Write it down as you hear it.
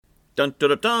Dun dun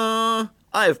dun dun!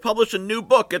 I've published a new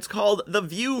book. It's called The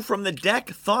View from the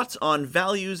Deck, Thoughts on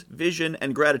Values, Vision,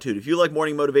 and Gratitude. If you like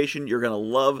morning motivation, you're going to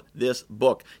love this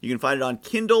book. You can find it on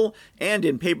Kindle and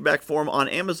in paperback form on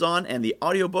Amazon, and the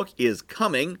audiobook is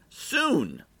coming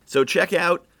soon. So check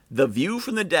out The View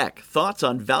from the Deck, Thoughts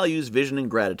on Values, Vision, and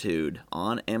Gratitude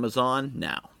on Amazon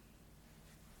now.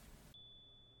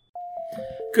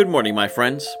 Good morning, my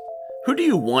friends. Who do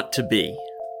you want to be?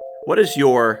 What is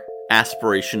your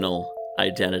aspirational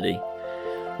identity?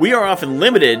 We are often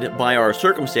limited by our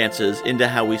circumstances into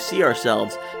how we see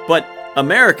ourselves, but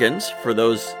Americans, for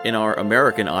those in our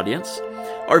American audience,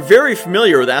 are very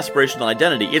familiar with aspirational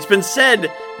identity. It's been said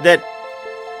that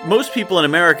most people in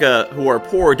America who are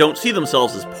poor don't see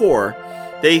themselves as poor.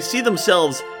 They see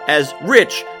themselves as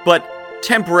rich, but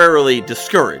temporarily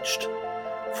discouraged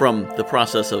from the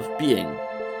process of being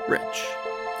rich.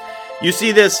 You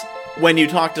see this when you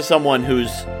talk to someone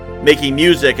who's making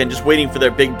music and just waiting for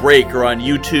their big break, or on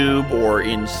YouTube, or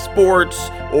in sports,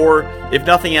 or, if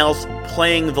nothing else,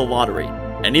 playing the lottery.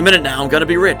 Any minute now, I'm gonna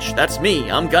be rich. That's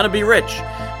me. I'm gonna be rich.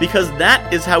 Because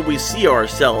that is how we see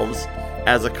ourselves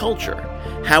as a culture.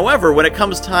 However, when it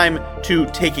comes time to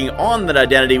taking on that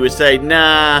identity, we say,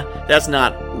 nah, that's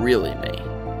not really me.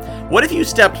 What if you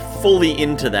stepped fully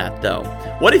into that, though?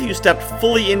 What if you stepped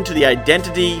fully into the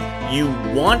identity you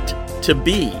want to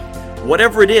be?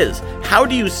 Whatever it is, how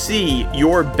do you see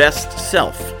your best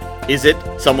self? Is it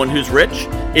someone who's rich?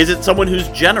 Is it someone who's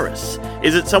generous?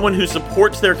 Is it someone who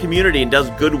supports their community and does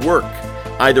good work,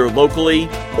 either locally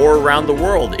or around the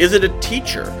world? Is it a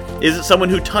teacher? Is it someone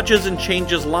who touches and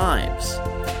changes lives?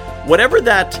 Whatever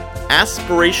that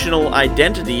aspirational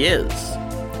identity is,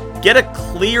 get a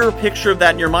clear picture of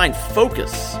that in your mind.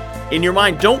 Focus in your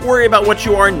mind. Don't worry about what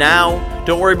you are now.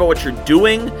 Don't worry about what you're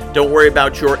doing. Don't worry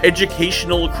about your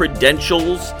educational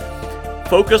credentials.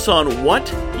 Focus on what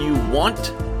you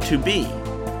want to be.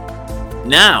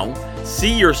 Now,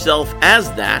 see yourself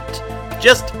as that,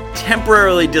 just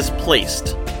temporarily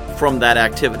displaced from that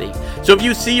activity. So if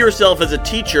you see yourself as a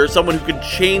teacher, someone who could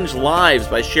change lives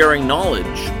by sharing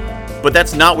knowledge, but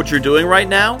that's not what you're doing right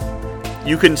now,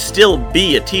 you can still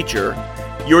be a teacher.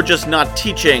 You're just not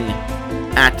teaching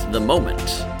at the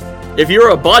moment. If you're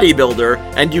a bodybuilder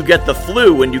and you get the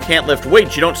flu and you can't lift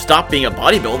weights, you don't stop being a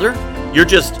bodybuilder. You're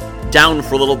just down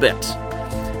for a little bit.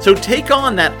 So take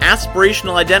on that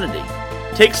aspirational identity.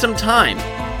 Take some time.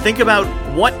 Think about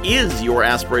what is your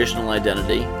aspirational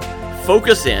identity.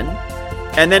 Focus in,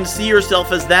 and then see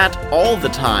yourself as that all the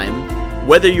time,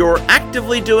 whether you're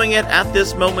actively doing it at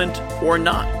this moment or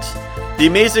not. The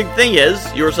amazing thing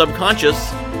is, your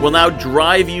subconscious will now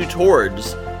drive you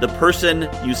towards the person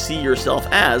you see yourself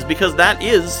as, because that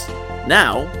is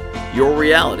now your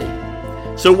reality.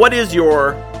 So what is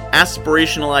your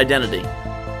aspirational identity?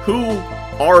 Who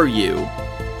are you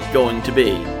going to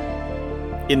be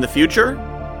in the future?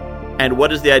 And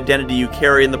what is the identity you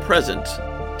carry in the present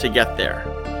to get there?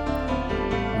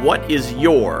 What is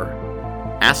your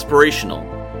aspirational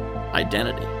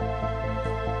identity?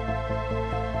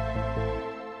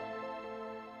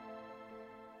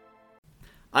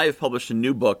 I have published a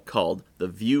new book called The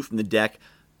View from the Deck,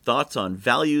 Thoughts on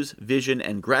Values, Vision,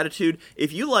 and Gratitude.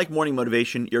 If you like morning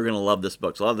motivation, you're going to love this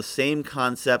book. So a lot of the same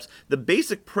concepts. The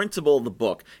basic principle of the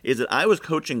book is that I was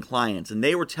coaching clients, and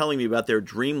they were telling me about their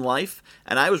dream life,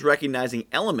 and I was recognizing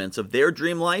elements of their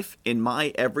dream life in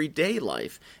my everyday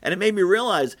life. And it made me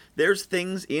realize there's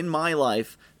things in my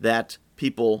life that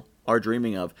people are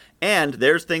dreaming of. And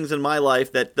there's things in my life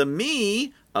that the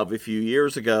me of a few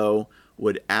years ago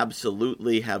would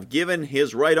absolutely have given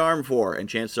his right arm for, and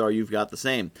chances are you've got the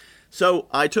same. So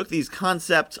I took these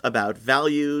concepts about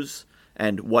values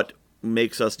and what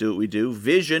makes us do what we do,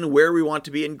 vision, where we want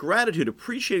to be, and gratitude,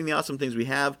 appreciating the awesome things we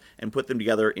have, and put them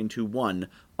together into one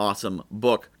awesome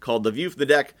book called The View from the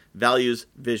Deck, Values,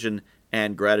 Vision,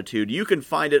 and Gratitude. You can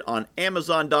find it on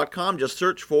Amazon.com. Just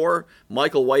search for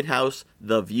Michael Whitehouse,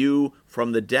 The View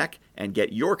from the Deck, and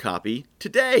get your copy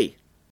today.